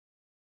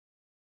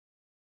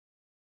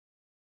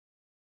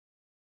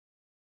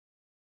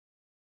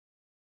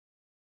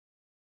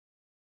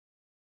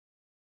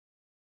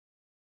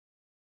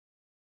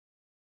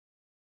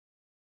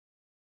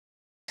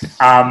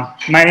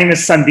My name is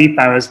Sandeep.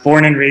 I was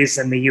born and raised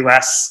in the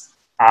US.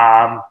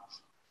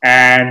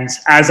 And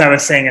as I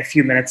was saying a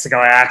few minutes ago,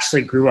 I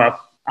actually grew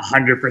up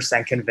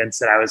 100% convinced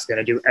that I was going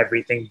to do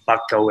everything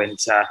but go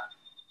into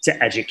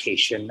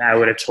education. I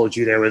would have told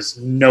you there was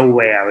no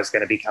way I was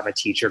going to become a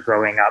teacher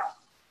growing up.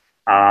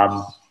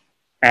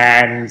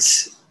 And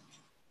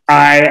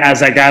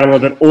as I got a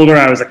little bit older,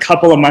 I was a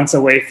couple of months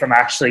away from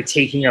actually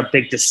taking a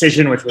big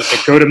decision, which was to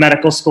go to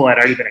medical school. I'd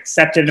already been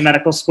accepted into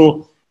medical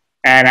school.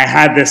 And I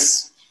had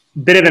this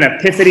bit of an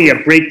epiphany, a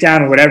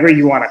breakdown, whatever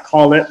you want to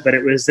call it. But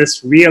it was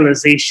this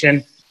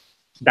realization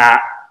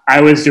that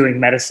I was doing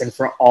medicine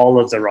for all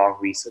of the wrong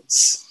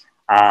reasons.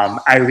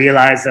 I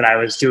realized that I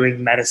was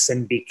doing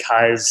medicine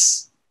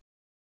because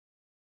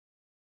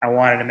I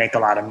wanted to make a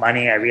lot of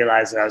money. I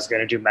realized that I was going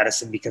to do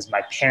medicine because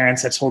my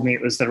parents had told me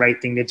it was the right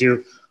thing to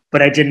do.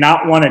 But I did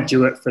not want to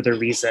do it for the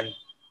reason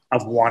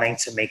of wanting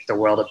to make the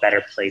world a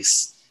better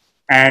place.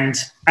 And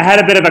I had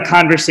a bit of a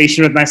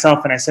conversation with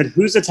myself, and I said,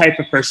 who's the type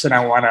of person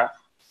I want to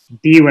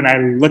be when I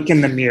look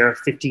in the mirror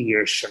 50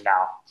 years from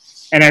now?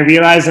 And I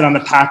realized that on the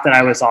path that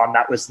I was on,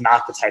 that was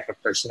not the type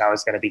of person I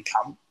was going to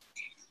become.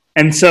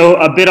 And so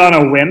a bit on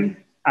a whim,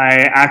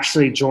 I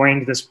actually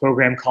joined this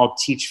program called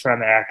Teach for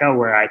America,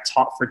 where I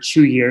taught for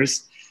 2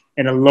 years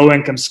in a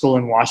low-income school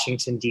in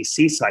Washington,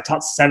 D.C. So I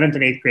taught 7th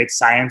and 8th grade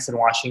science in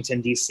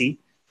Washington, D.C.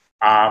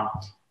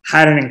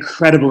 Had an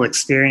incredible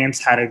experience,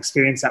 had an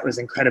experience that was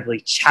incredibly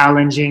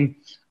challenging.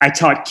 I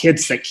taught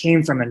kids that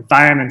came from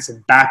environments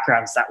and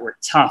backgrounds that were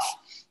tough,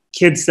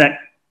 kids that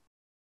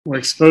were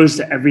exposed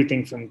to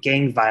everything from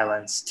gang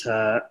violence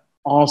to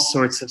all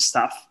sorts of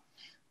stuff.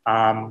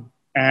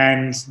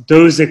 And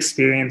those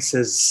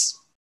experiences,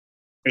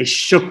 they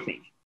shook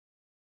me.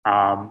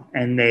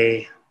 And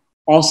they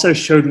also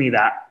showed me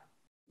that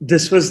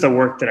this was the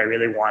work that I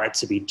really wanted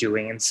to be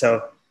doing. And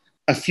so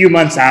a few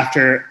months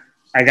after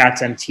I got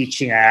done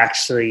teaching, I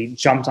actually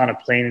jumped on a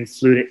plane and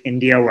flew to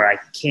India, where I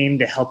came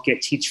to help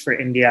get Teach for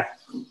India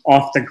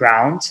off the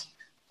ground.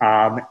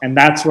 And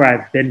that's where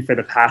I've been for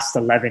the past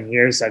 11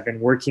 years. I've been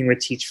working with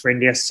Teach for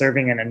India,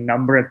 serving in a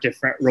number of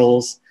different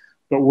roles,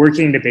 but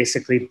working to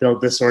basically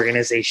build this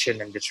organization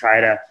and to try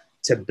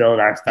to build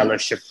our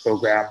fellowship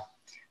program.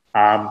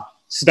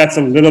 So that's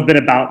a little bit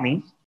about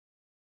me.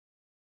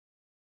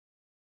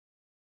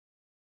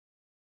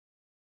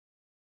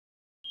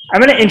 I'm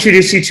going to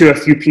introduce you to a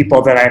few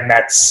people that I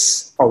met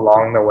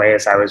along the way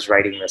as I was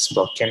writing this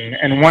book.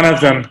 And one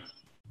of them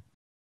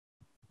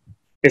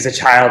is a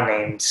child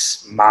named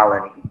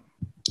Malini.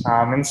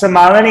 And so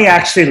Malini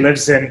actually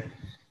lives in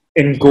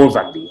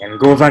Govandi. And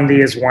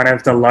Govandi is one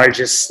of the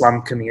largest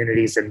slum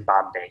communities in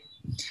Bombay.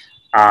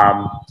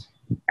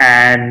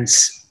 And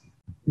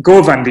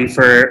Govandi,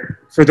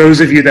 for those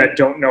of you that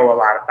don't know a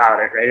lot about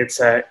it,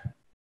 right?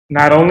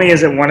 Not only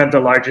is it one of the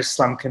largest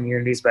slum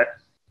communities, but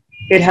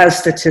it has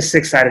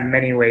statistics that in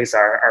many ways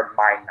are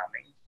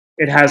mind-numbing.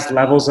 It has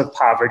levels of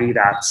poverty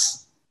that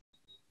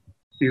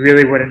you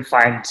really wouldn't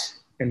find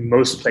in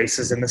most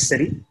places in the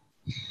city.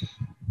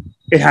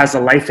 It has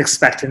a life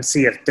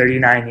expectancy of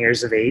 39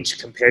 years of age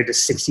compared to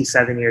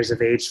 67 years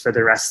of age for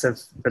the rest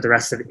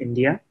of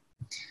India.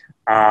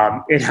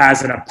 It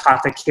has an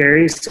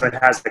apothecary, so it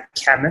has a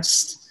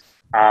chemist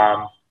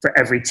for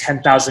every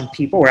 10,000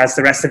 people, whereas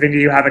the rest of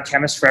India you have a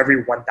chemist for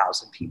every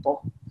 1,000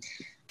 people.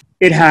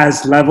 It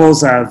has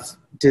levels of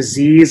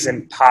disease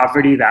and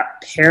poverty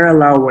that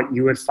parallel what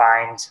you would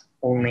find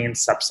only in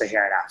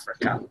sub-Saharan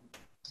Africa.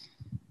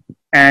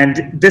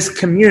 And this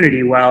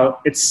community, well,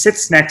 it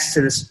sits next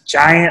to this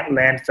giant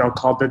landfill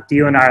called the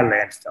Deonar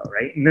landfill,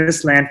 right? And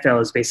this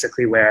landfill is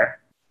basically where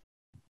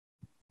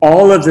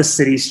all of the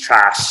city's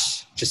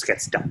trash just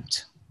gets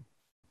dumped.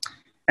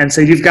 And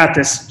so you've got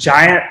this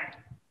giant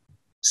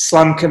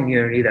slum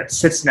community that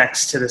sits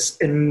next to this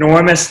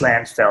enormous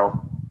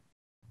landfill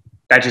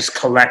that just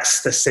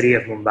collects the city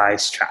of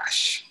Mumbai's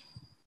trash.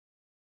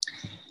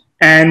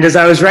 And as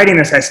I was writing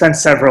this, I spent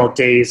several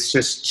days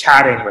just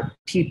chatting with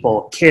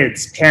people,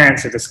 kids,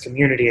 parents of this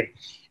community.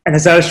 And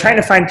as I was trying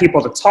to find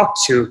people to talk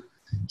to,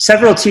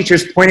 several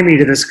teachers pointed me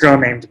to this girl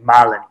named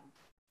Malini.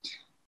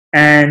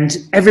 And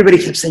everybody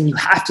kept saying, you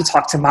have to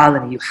talk to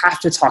Malini, you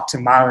have to talk to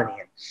Malini.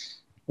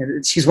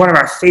 And she's one of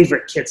our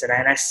favorite kids. And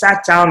I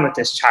sat down with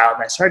this child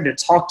and I started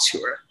to talk to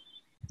her.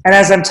 And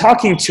as I'm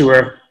talking to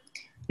her,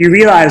 you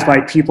realize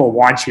why people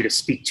want you to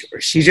speak to her.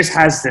 She just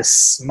has this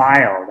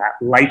smile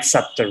that lights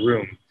up the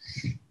room.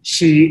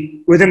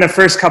 She, within the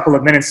first couple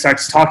of minutes,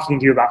 starts talking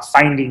to you about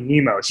Finding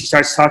Nemo. She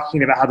starts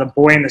talking about how The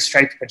Boy in the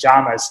Striped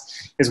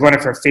Pajamas is one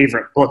of her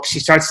favorite books. She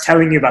starts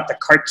telling you about the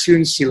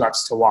cartoons she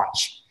loves to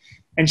watch.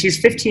 And she's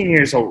 15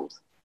 years old.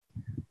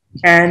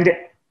 And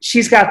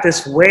she's got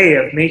this way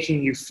of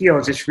making you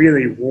feel just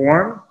really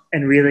warm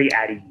and really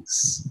at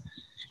ease.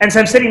 And so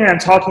I'm sitting here and I'm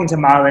talking to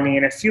Malini,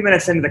 and a few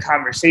minutes into the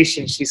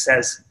conversation, she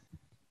says,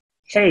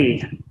 hey,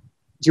 do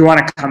you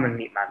want to come and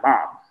meet my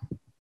mom?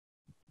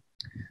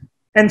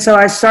 And so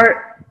I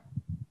start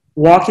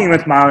walking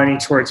with Malini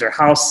towards her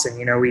house,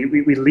 and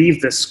we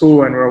leave the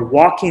school and we're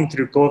walking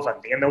through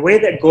Govandi. And the way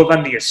that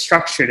Govandi is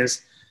structured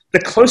is the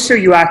closer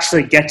you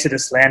actually get to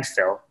this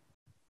landfill,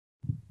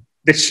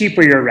 the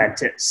cheaper your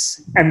rent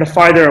is. And the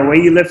farther away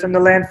you live from the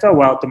landfill,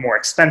 well, the more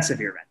expensive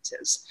your rent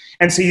is.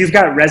 And so you've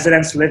got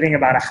residents living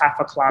about a half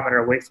a kilometer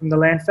away from the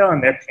landfill,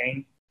 and they're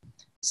paying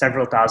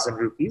several thousand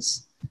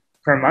rupees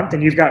per month.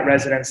 And you've got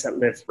residents that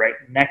live right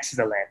next to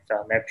the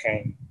landfill, and they're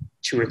paying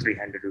 200 or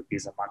 300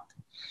 rupees a month.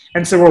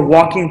 And so we're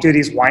walking through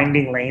these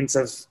winding lanes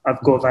of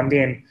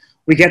Govandi, and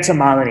we get to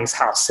Malini's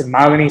house. And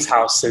Malini's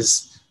house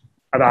is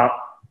about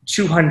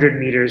 200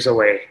 meters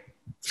away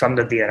from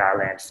the DNR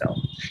landfill.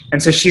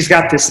 And so she's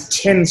got this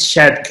tin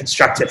shed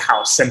constructed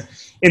house. And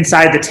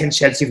inside the tin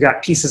sheds, you've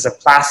got pieces of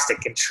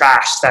plastic and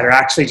trash that are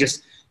actually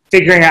just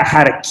figuring out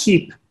how to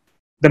keep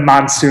the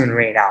monsoon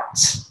rain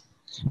out.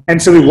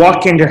 And so we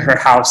walk into her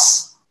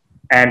house,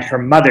 and her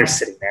mother's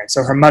sitting there. And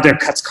so her mother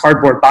cuts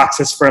cardboard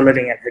boxes for a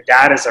living, and her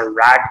dad is a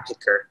rag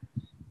picker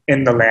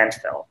in the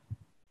landfill.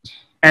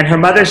 And her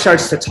mother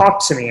starts to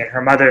talk to me, and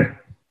her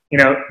mother,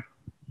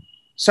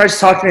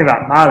 starts talking to me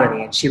about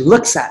Malini, and she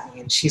looks at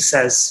me and she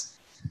says,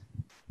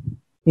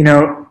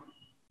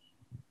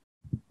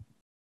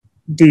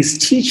 these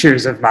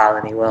teachers of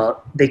Malini,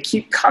 well, they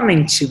keep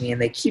coming to me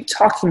and they keep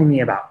talking to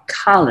me about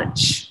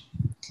college.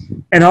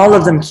 And all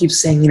of them keep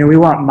saying, we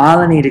want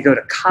Malini to go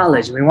to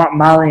college, and we want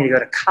Malini to go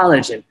to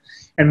college. And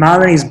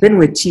Malini's been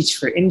with Teach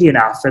for India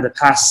now for the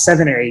past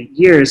 7 or 8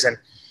 years, and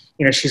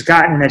she's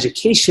gotten an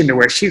education to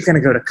where she's going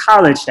to go to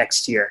college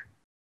next year.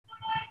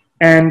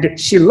 And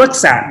she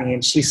looks at me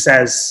and she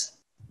says,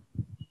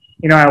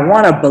 I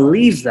want to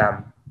believe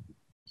them,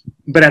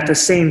 but at the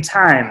same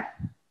time,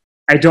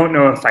 I don't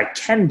know if I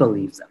can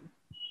believe them.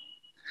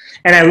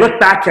 And I look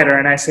back at her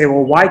and I say,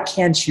 well, why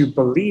can't you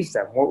believe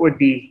them? What would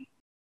be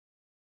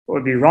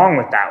wrong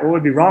with that? What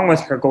would be wrong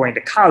with her going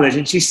to college?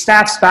 And she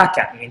snaps back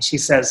at me and she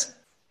says,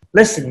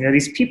 listen,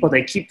 these people,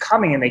 they keep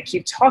coming and they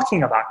keep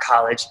talking about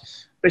college,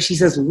 but she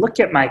says,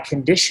 look at my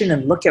condition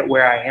and look at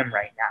where I am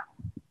right now.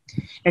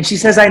 And she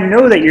says, I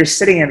know that you're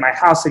sitting in my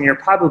house and you're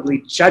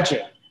probably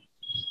judging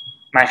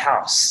my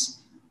house.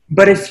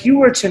 But if you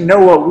were to know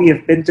what we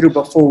have been through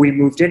before we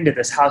moved into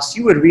this house,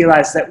 you would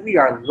realize that we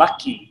are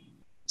lucky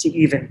to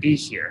even be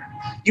here.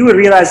 You would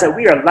realize that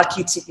we are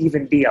lucky to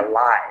even be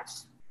alive.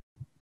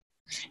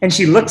 And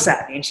she looks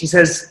at me and she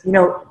says,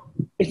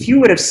 if you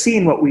would have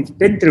seen what we've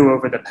been through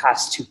over the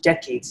past 2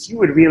 decades, you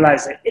would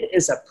realize that it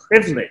is a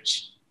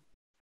privilege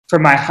for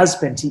my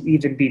husband to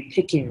even be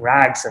picking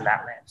rags in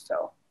that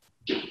landfill.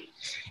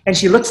 And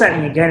she looks at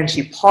me again and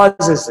she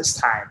pauses this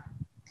time.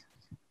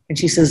 And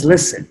she says,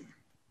 listen,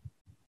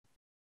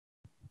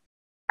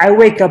 I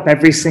wake up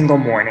every single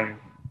morning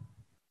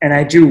and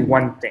I do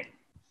one thing.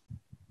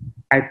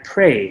 I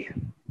pray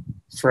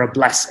for a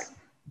blessing.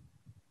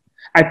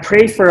 I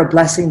pray for a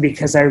blessing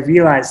because I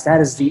realize that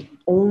is the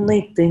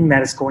only thing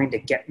that is going to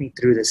get me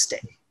through this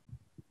day.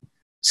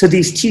 So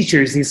these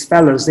teachers, these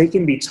fellows, they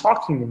can be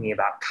talking to me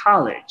about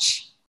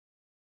college,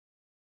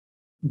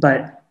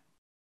 but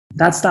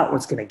that's not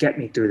what's going to get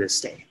me through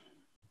this day.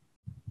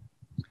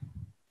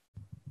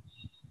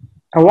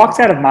 I walked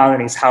out of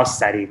Malini's house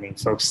that evening,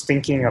 folks,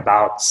 thinking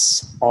about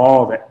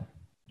all that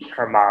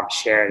her mom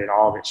shared and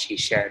all that she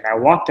shared. And I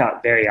walked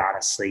out very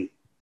honestly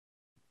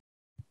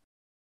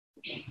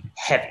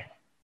heavy.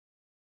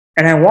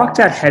 And I walked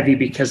out heavy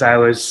because I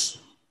was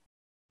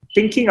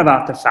thinking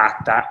about the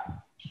fact that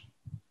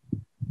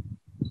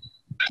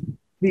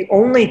the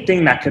only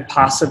thing that could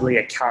possibly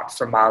account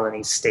for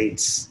Malini's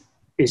states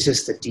is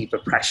just the deep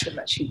oppression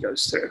that she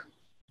goes through.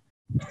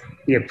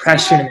 The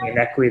oppression and the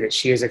inequity that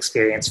she has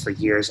experienced for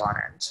years on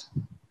end.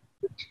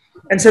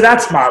 And so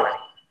that's Malini.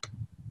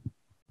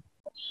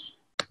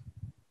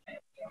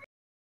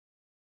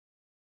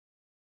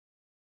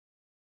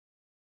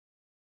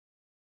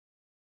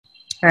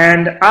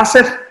 And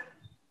Asif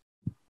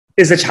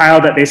is a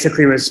child that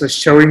basically was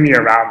showing me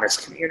around this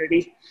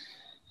community.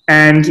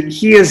 And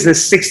he is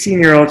this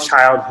 16-year-old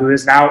child who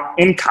is now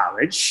in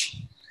college.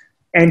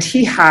 And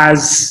he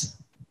has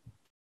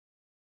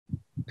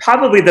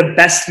probably the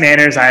best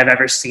manners I have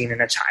ever seen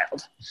in a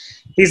child.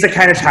 He's the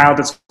kind of child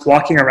that's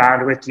walking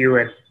around with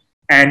you,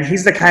 and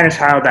he's the kind of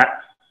child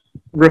that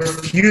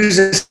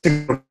refuses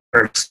to go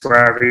first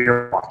wherever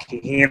you're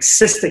walking. He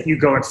insists that you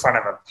go in front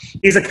of him.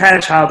 He's the kind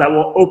of child that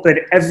will open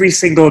every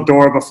single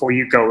door before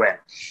you go in.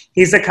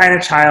 He's the kind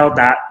of child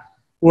that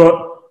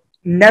will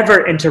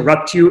never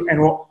interrupt you and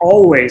will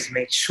always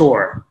make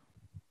sure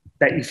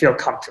that you feel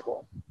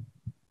comfortable.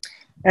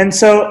 And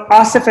so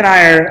Asif and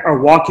I are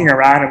walking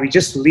around, and we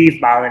just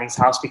leave Malini's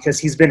house because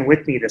he's been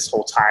with me this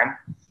whole time.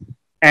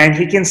 And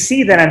he can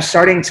see that I'm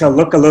starting to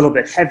look a little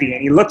bit heavy.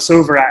 And he looks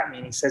over at me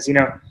and he says,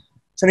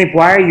 Sandeep,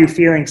 why are you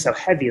feeling so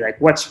heavy? Like,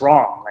 what's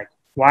wrong? Like,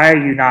 why are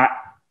you not,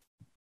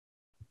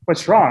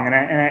 what's wrong? And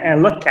I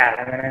look at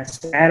him and I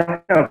said, I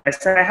don't know. I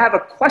said, I have a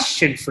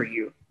question for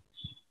you.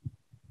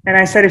 And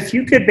I said, if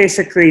you could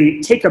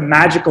basically take a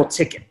magical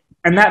ticket,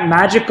 and that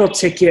magical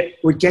ticket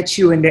would get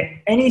you into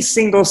any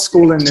single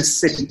school in this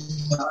city,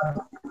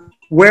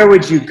 where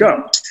would you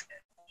go?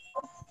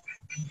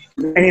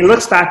 And he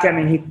looks back at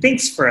me and he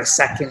thinks for a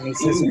second. And he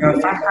says,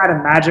 if I had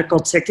a magical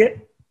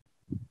ticket,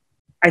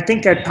 I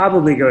think I'd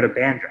probably go to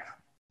Bandra.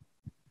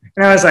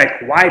 And I was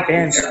like, why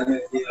Bandra?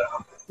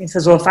 He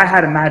says, well, if I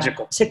had a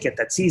magical ticket,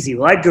 that's easy.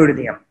 Well, I'd go to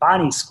the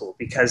Ambani school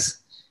because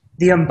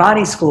the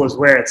Ambani school is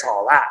where it's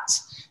all at.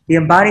 The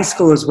Ambani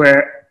school is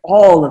where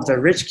all of the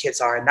rich kids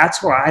are, and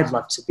that's where I'd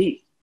love to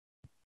be.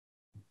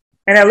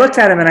 And I looked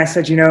at him and I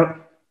said, you know,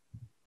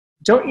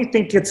 don't you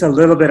think it's a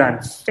little bit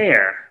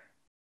unfair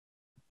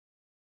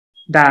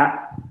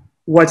that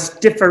what's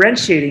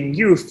differentiating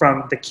you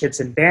from the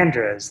kids in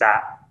Bandra is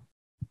that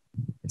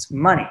it's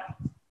money?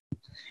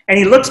 And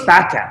he looks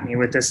back at me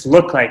with this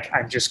look like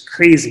I'm just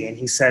crazy, and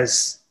he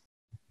says,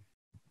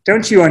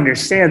 don't you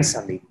understand,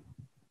 Sandeep?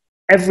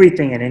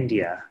 Everything in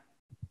India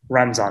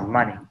runs on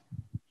money.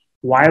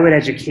 Why would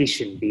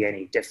education be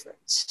any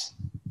different?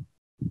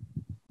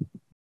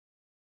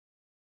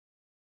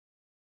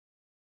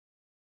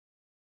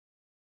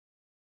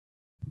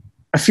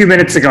 A few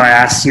minutes ago, I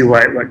asked you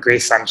what gray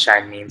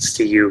sunshine means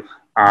to you.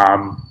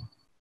 And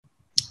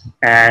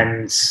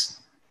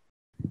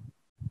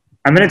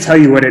I'm going to tell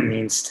you what it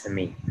means to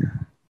me.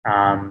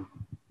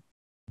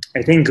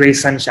 I think gray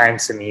sunshine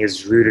to me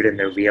is rooted in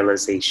the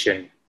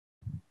realization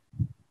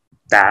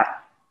that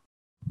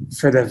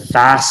for the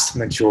vast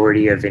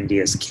majority of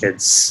India's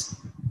kids,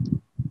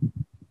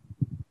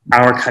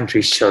 our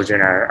country's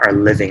children are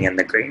living in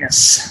the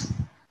grayness.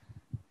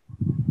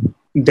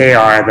 They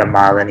are the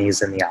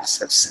Malanis and the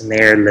Asifs, and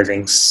they are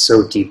living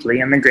so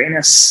deeply in the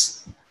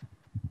grayness.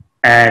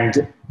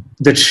 And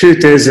the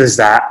truth is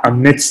that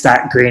amidst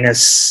that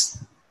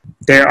grayness,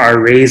 there are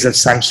rays of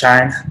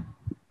sunshine.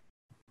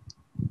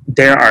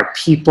 There are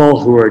people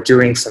who are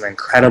doing some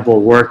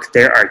incredible work.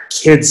 There are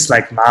kids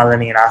like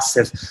Malini and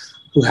Asif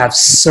who have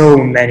so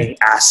many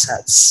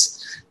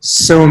assets,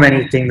 so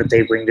many things that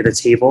they bring to the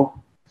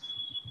table.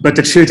 But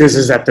the truth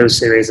is that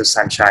those rays of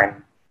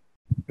sunshine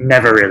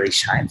never really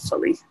shine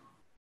fully.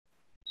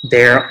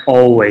 They're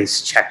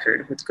always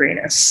checkered with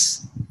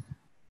grayness.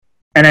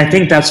 And I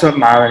think that's what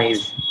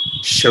Malini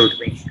showed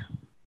me.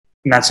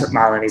 And that's what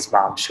Malini's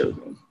mom showed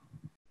me,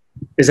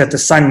 is that the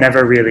sun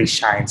never really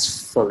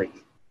shines fully.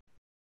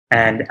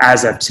 And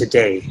as of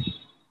today,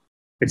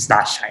 it's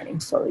not shining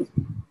fully.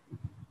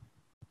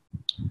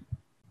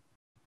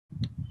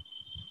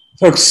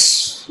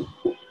 Folks,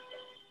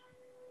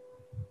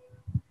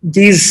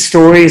 these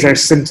stories are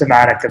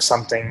symptomatic of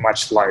something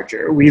much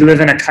larger. We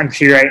live in a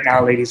country right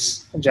now,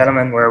 ladies and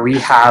gentlemen, where we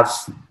have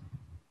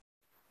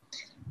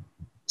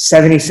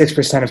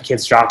 76% of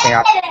kids dropping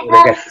out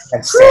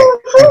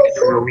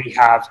where we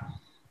have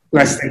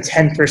less than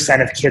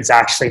 10% of kids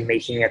actually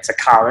making it to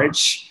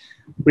college.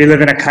 We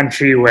live in a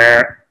country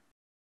where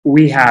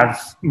we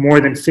have more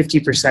than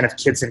 50% of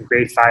kids in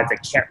grade 5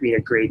 that can't read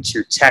a grade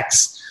 2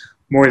 text,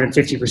 more than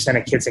 50%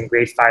 of kids in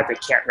grade 5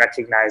 that can't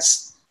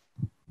recognize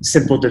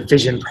simple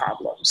division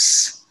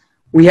problems.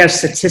 We have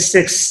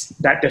statistics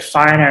that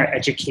define our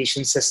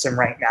education system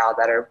right now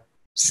that are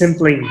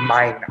simply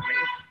mind-numbing.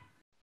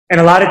 And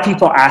a lot of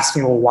people ask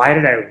me, well, why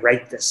did I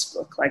write this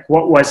book? Like,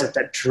 what was it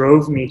that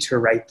drove me to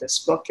write this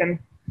book? And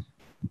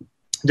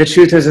the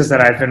truth is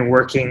that I've been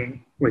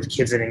working with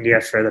kids in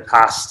India for the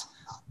past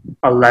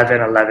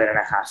 11 and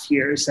a half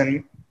years.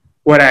 And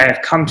what I have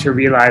come to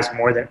realize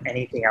more than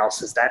anything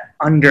else is that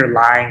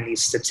underlying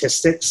these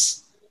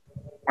statistics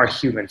are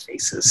human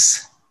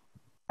faces.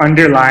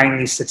 Underlying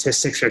these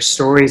statistics are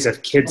stories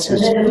of kids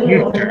whose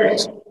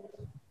futures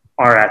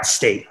are at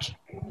stake.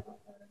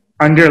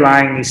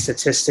 Underlying these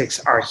statistics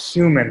are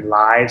human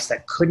lives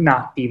that could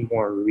not be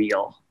more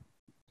real.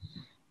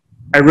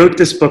 I wrote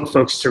this book,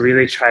 folks, to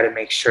really try to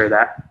make sure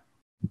that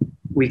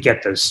we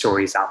get those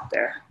stories out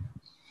there,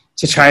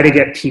 to try to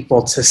get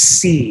people to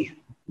see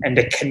and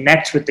to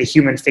connect with the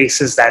human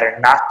faces that are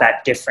not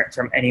that different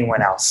from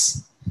anyone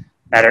else,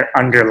 that are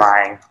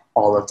underlying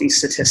all of these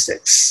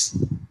statistics.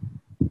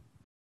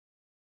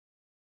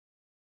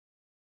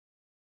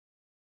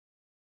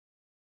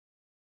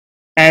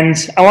 And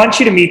I want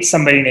you to meet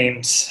somebody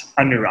named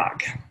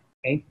Anurag.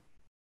 Okay?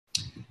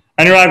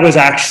 Anurag was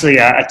actually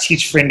a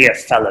Teach for India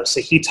fellow. So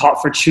he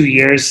taught for 2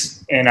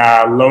 years in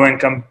a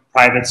low-income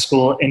private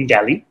school in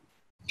Delhi.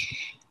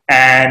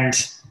 And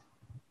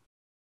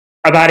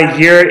about a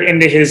year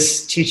into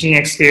his teaching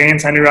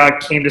experience,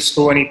 Anurag came to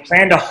school and he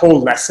planned a whole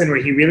lesson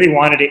where he really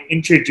wanted to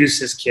introduce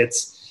his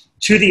kids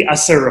to the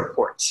Asar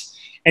report.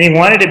 And he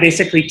wanted to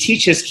basically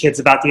teach his kids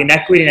about the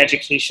inequity in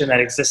education that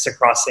exists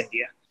across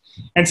India.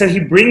 And so he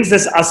brings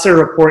this Asar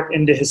report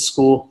into his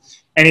school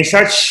and he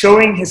starts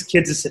showing his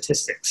kids the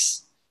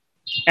statistics.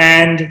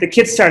 And the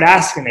kids start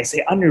asking, they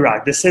say,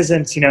 Anurag, this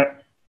isn't,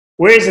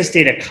 where is this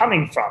data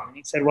coming from? And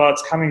he said, well,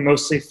 it's coming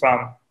mostly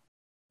from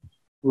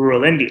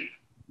rural India.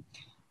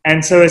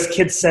 And so his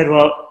kids said,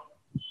 well,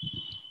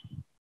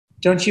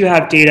 don't you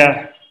have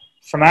data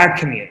from our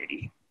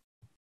community?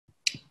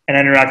 And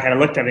Anurag kind of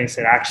looked at me and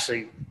said,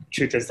 actually, the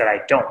truth is that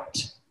I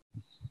don't.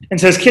 And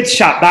so his kids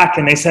shot back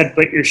and they said,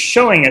 but you're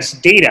showing us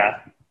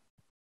data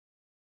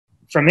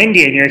from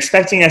India and you're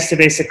expecting us to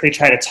basically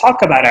try to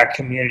talk about our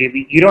community,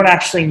 but you don't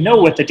actually know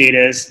what the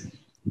data is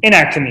in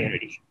our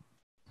community.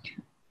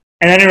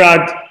 And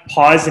Anurag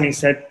paused and he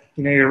said,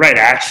 you know, you're right.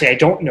 I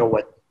don't know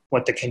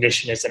what the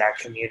condition is in our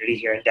community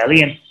here in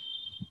Delhi.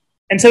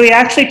 And so he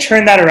actually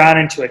turned that around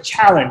into a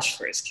challenge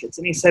for his kids.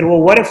 And he said,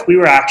 well, what if we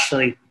were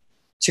actually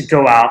to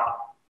go out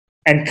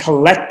and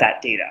collect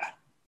that data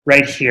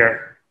right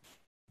here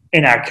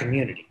in our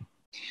community?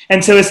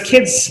 And so his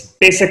kids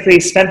basically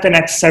spent the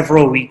next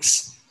several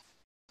weeks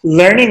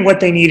learning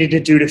what they needed to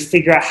do to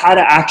figure out how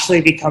to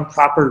actually become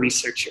proper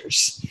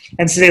researchers.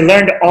 And so they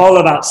learned all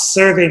about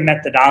survey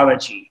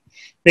methodology.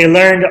 They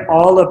learned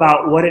all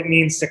about what it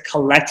means to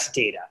collect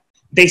data.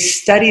 They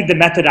studied the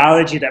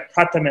methodology that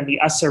Pratham and the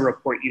USSR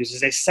report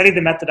uses. They studied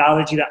the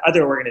methodology that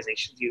other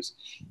organizations use.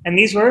 And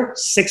these were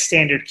 6th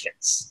standard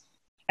kids.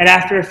 And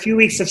after a few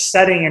weeks of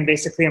studying and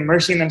basically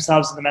immersing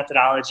themselves in the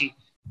methodology,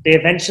 they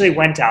eventually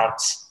went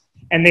out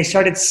and they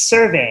started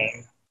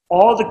surveying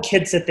all the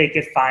kids that they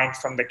could find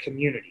from the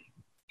community.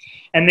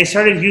 And they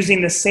started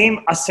using the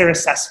same USSR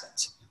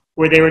assessment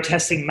where they were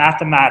testing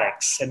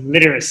mathematics and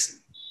literacy.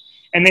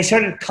 And they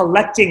started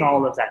collecting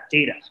all of that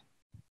data.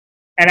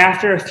 And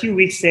after a few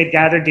weeks, they had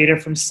gathered data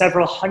from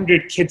several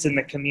hundred kids in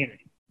the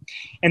community.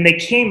 And they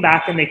came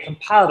back and they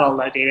compiled all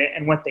that data.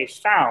 And what they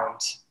found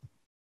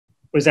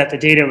was that the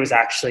data was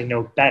actually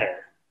no better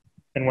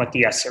than what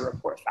the USSR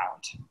report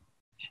found.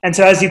 And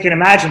so as you can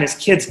imagine, his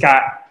kids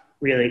got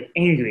really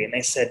angry and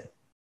they said,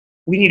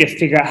 we need to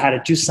figure out how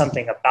to do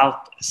something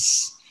about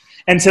this.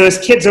 And so his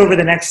kids over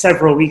the next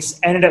several weeks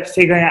ended up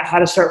figuring out how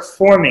to start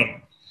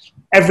forming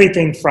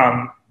everything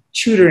from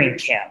tutoring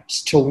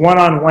camps to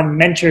one-on-one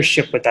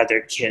mentorship with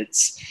other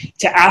kids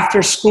to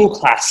after-school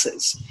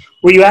classes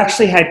where you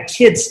actually had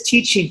kids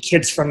teaching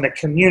kids from the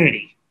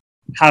community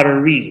how to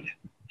read,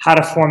 how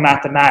to form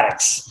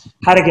mathematics,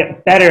 how to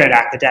get better at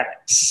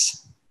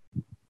academics.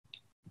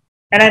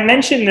 And I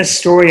mentioned this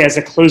story as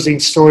a closing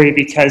story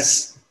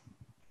because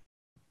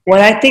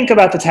when I think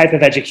about the type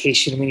of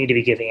education we need to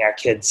be giving our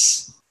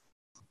kids,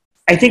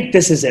 I think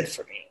this is it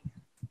for me.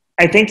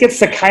 I think it's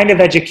the kind of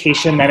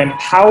education that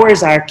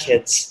empowers our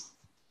kids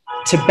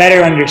to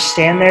better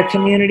understand their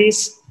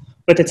communities,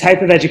 but the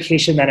type of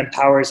education that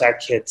empowers our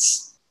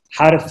kids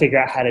how to figure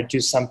out how to do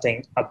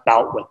something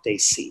about what they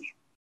see,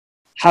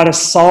 how to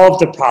solve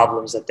the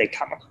problems that they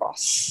come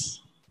across.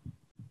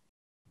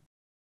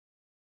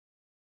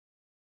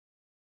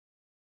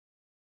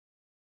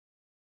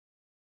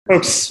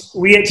 Folks,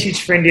 we at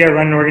Teach for India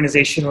run an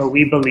organization where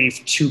we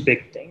believe 2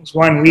 big things.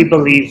 One, we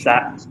believe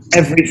that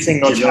every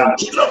single child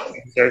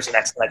deserves an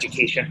excellent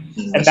education,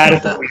 and that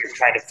is what we're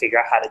trying to figure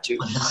out how to do.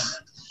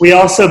 We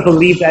also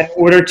believe that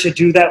in order to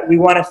do that, we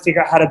want to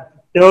figure out how to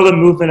build a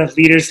movement of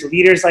leaders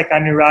like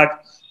Anurag,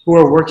 who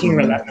are working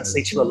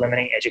relentlessly to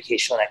eliminate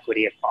educational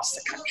inequity across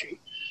the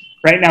country.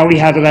 Right now, we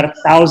have about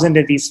 1,000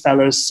 of these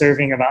fellows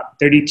serving about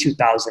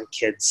 32,000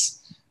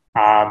 kids.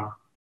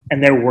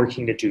 And they're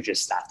working to do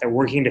just that. They're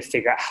working to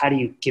figure out how do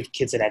you give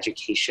kids an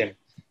education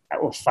that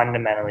will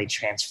fundamentally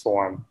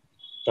transform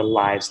the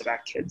lives of our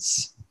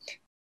kids.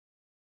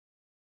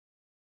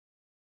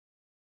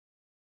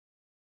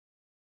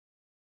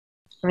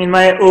 I mean,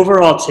 my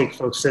overall take,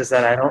 folks, is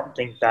that I don't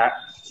think that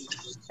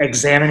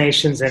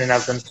examinations in and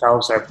of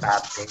themselves are bad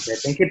things. I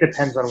think it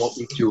depends on what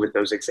we do with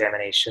those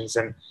examinations.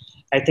 And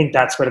I think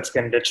that's what it's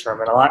going to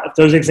determine a lot. If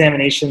those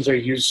examinations are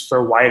used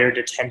for wider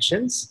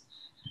detentions,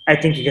 I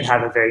think it can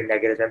have a very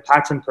negative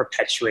impact and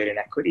perpetuate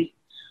inequity.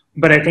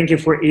 But I think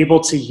if we're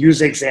able to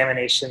use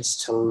examinations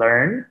to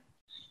learn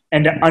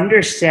and to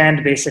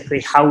understand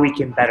basically how we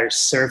can better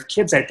serve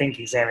kids, I think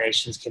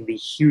examinations can be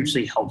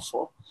hugely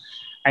helpful.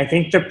 I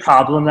think the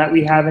problem that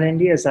we have in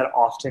India is that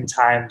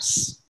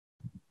oftentimes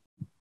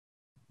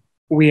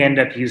we end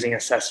up using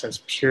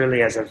assessments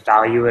purely as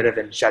evaluative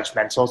and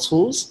judgmental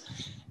tools.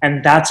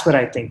 And that's what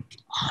I think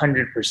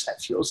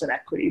 100% fuels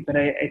inequity. But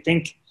I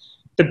think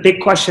the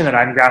big question that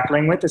I'm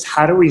grappling with is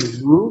how do we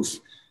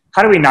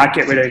not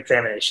get rid of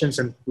examinations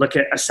and look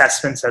at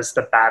assessments as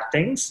the bad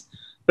things,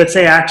 but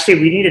say, actually,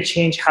 we need to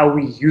change how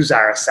we use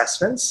our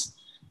assessments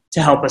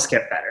to help us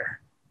get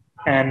better.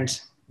 And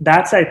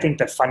that's, I think,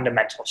 the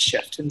fundamental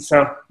shift. And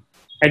so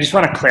I just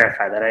want to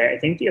clarify that. I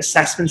think the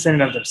assessments in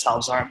and of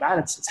themselves aren't bad.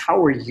 It's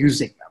how we're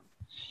using them.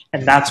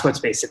 And that's what's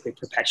basically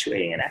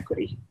perpetuating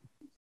inequity.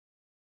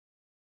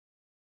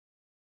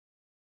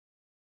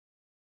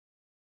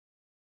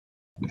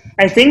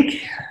 I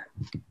think,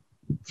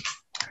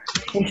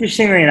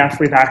 interestingly enough,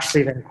 we've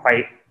actually been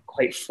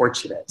quite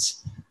fortunate.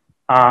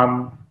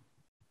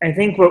 I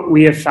think what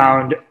we have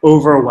found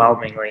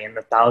overwhelmingly in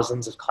the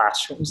thousands of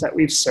classrooms that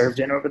we've served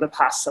in over the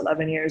past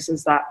 11 years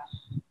is that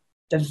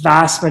the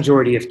vast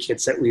majority of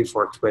kids that we've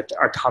worked with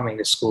are coming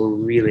to school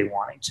really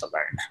wanting to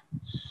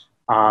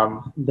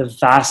learn. The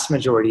vast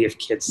majority of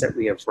kids that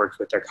we have worked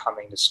with are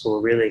coming to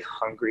school really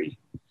hungry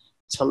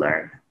to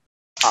learn.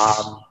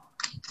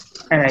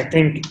 And I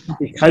think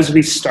because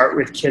we start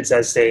with kids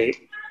as they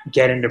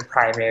get into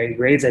primary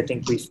grades, I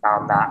think we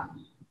found that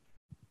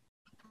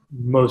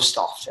most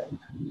often.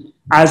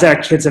 As our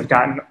kids have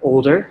gotten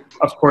older,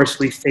 of course,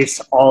 we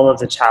face all of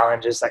the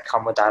challenges that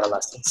come with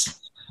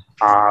adolescence.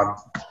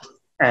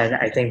 And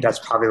I think that's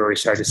probably where we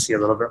started to see a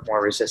little bit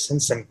more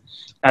resistance. And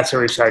that's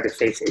where we started to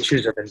face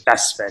issues of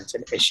investment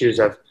and issues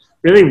of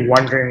really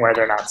wondering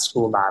whether or not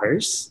school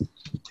matters.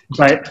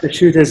 But the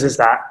truth is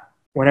that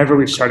whenever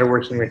we've started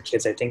working with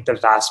kids, I think the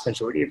vast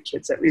majority of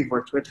kids that we've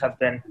worked with have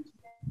been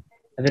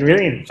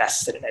really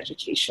invested in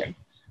education.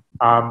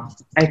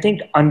 I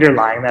think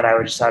underlying that, I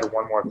would just add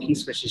one more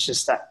piece, which is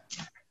just that,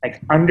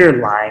 like,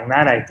 underlying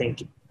that, I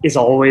think, is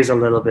always a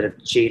little bit of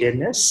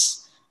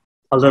jadedness,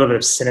 a little bit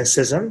of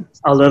cynicism,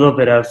 a little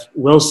bit of,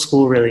 will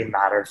school really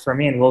matter for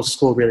me, and will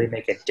school really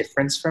make a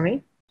difference for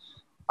me?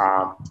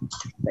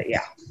 But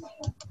yeah.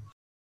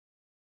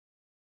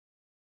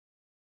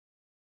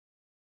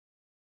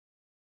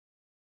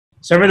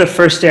 So I remember the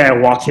first day I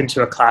walked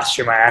into a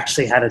classroom, I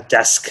actually had a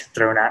desk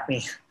thrown at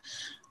me.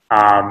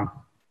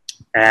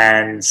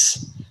 And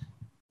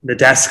the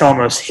desk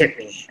almost hit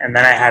me. And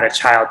then I had a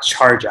child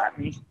charge at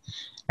me.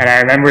 And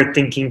I remember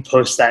thinking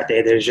post that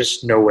day, there's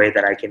just no way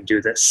that I can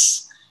do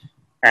this.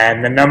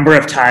 And the number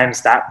of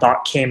times that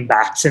thought came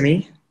back to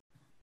me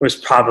was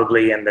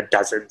probably in the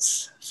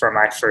dozens for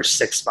my first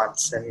 6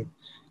 months. And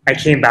I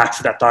came back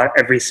to that thought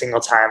every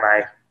single time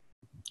I,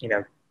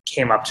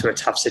 came up to a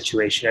tough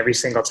situation, every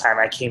single time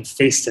I came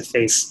face to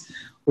face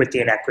with the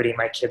inequity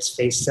my kids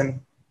faced. And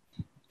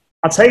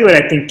I'll tell you what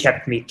I think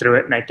kept me through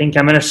it. And I think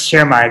I'm going to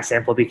share my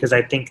example because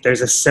I think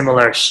there's a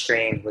similar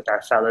strain with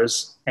our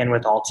fellows and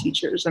with all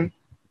teachers. And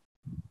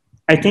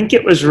I think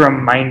it was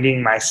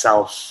reminding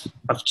myself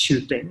of two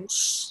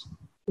things.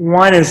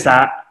 One is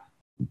that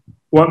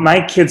what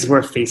my kids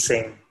were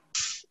facing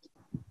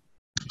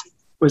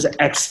was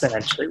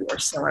exponentially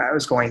worse than what I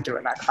was going through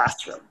in that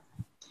classroom.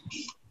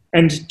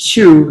 And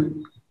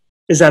two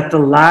is that the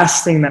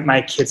last thing that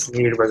my kids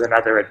needed was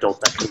another adult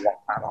that could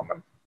walk out on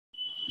them.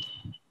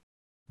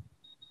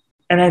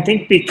 And I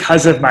think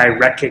because of my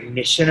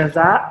recognition of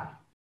that,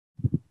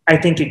 I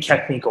think it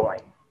kept me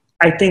going.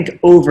 I think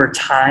over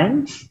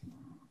time,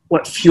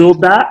 what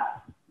fueled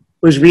that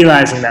was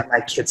realizing that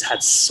my kids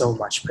had so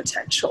much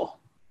potential.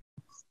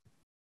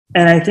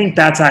 And I think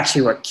that's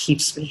actually what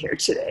keeps me here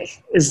today,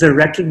 is the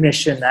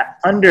recognition that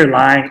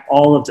underlying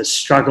all of the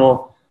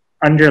struggle,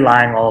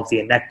 underlying all of the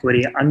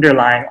inequity,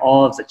 underlying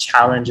all of the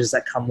challenges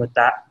that come with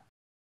that,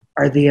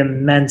 are the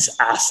immense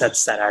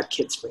assets that our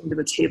kids bring to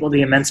the table,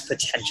 the immense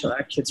potential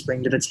our kids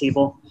bring to the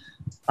table.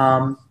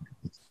 And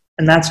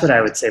that's what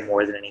I would say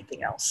more than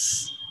anything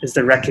else, is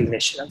the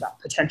recognition of that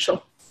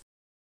potential.